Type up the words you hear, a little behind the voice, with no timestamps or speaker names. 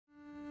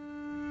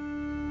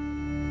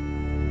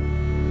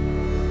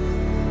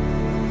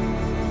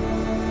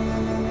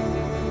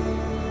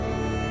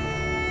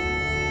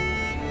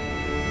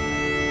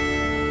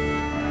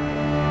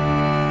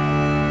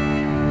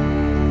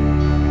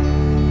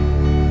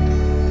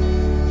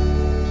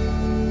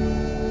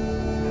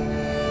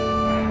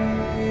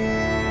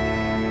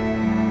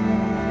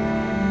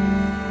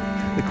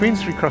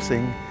Queensferry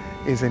Crossing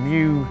is a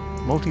new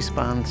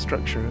multi-span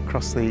structure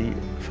across the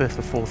Firth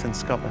of Forth in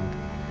Scotland.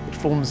 It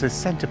forms a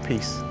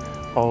centrepiece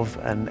of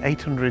an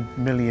 £800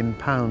 million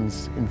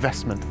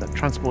investment that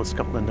Transport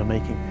Scotland are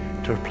making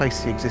to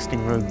replace the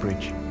existing road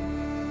bridge.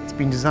 It's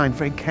been designed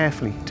very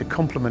carefully to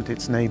complement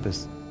its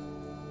neighbours.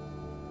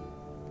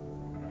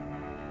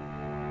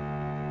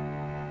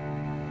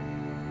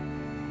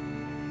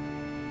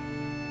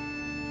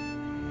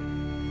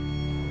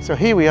 So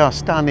here we are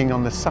standing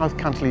on the south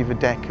cantilever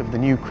deck of the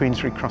new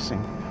Queensferry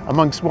Crossing,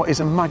 amongst what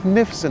is a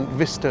magnificent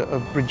vista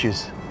of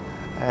bridges.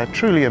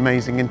 Truly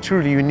amazing and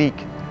truly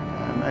unique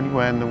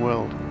anywhere in the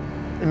world.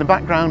 In the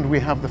background we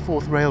have the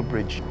Forth Rail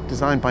Bridge,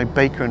 designed by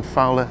Baker and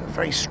Fowler, a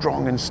very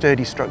strong and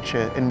sturdy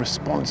structure in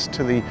response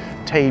to the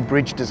Tay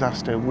Bridge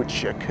disaster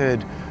which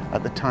occurred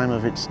at the time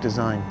of its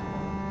design.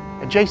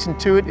 Adjacent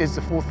to it is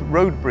the Forth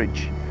Road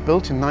Bridge,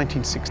 built in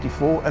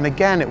 1964, and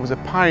again it was a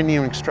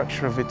pioneering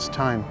structure of its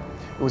time.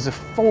 It was the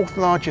fourth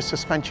largest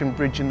suspension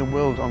bridge in the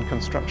world on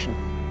construction.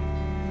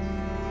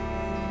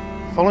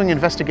 Following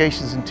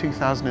investigations in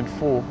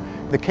 2004,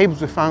 the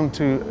cables were found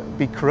to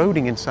be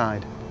corroding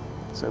inside.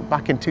 So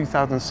back in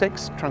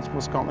 2006,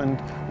 Transport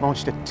Scotland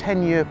launched a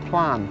 10-year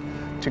plan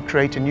to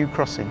create a new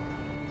crossing.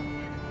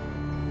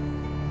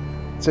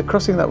 It's a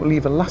crossing that will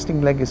leave a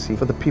lasting legacy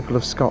for the people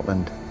of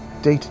Scotland,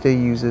 day-to-day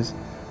users,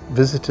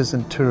 visitors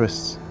and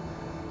tourists,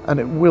 and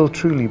it will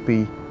truly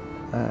be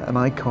an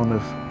icon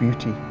of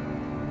beauty.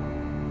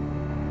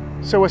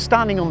 So we're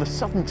standing on the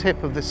southern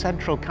tip of the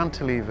central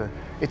cantilever.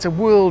 It's a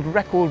world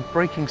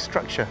record-breaking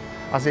structure,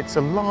 as it's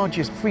the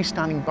largest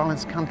freestanding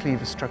balanced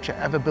cantilever structure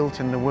ever built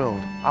in the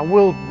world. Our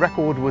world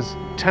record was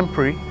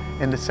temporary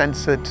in the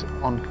sense that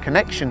on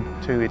connection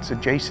to its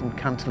adjacent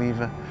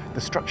cantilever,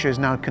 the structure is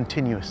now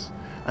continuous,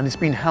 and it's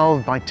been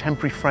held by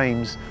temporary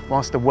frames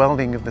whilst the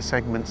welding of the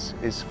segments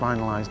is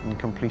finalised and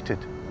completed.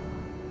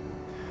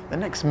 The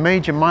next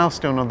major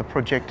milestone on the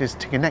project is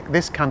to connect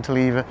this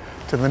cantilever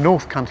to the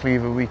north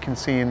cantilever we can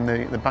see in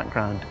the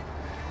background.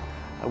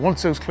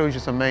 Once those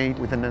closures are made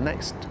within the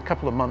next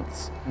couple of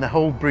months, the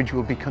whole bridge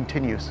will be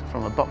continuous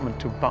from abutment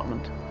to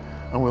abutment,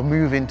 and we'll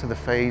move into the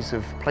phase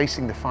of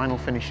placing the final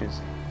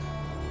finishes.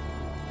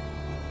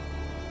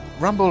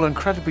 Ramboll are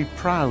incredibly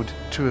proud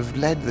to have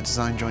led the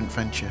design joint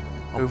venture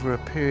over a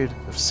period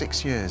of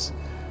 6 years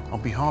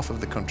on behalf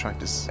of the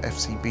contractors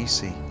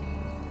FCBC.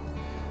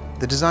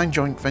 The design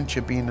joint venture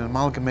being an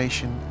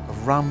amalgamation of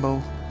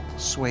Ramboll,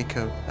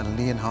 Sweco and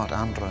Leonhardt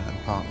Andra and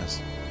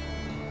partners.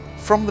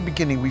 From the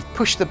beginning we've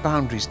pushed the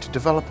boundaries to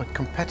develop a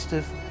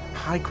competitive,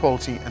 high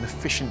quality and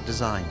efficient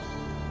design.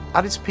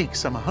 At its peak,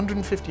 some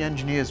 150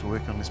 engineers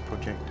work on this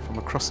project from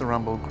across the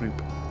Ramboll Group,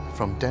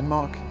 from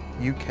Denmark,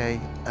 UK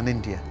and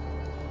India.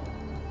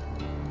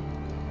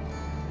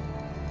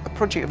 A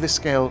project of this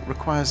scale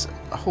requires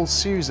a whole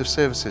series of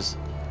services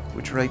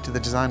which relate to the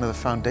design of the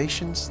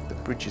foundations, the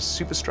bridge's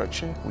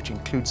superstructure, which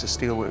includes the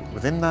steelwork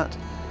within that,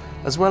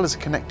 as well as the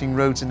connecting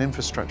roads and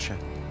infrastructure,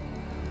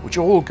 which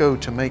all go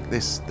to make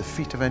this the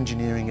feat of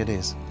engineering it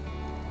is.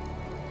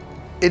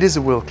 It is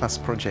a world-class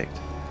project.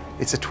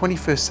 It's a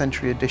 21st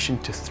century addition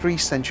to 3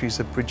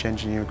 centuries of bridge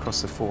engineering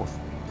across the Forth.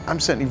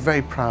 I'm certainly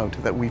very proud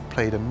that we've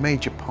played a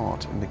major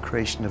part in the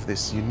creation of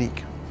this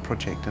unique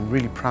project, and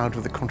really proud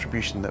of the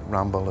contribution that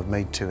Ramboll have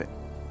made to it.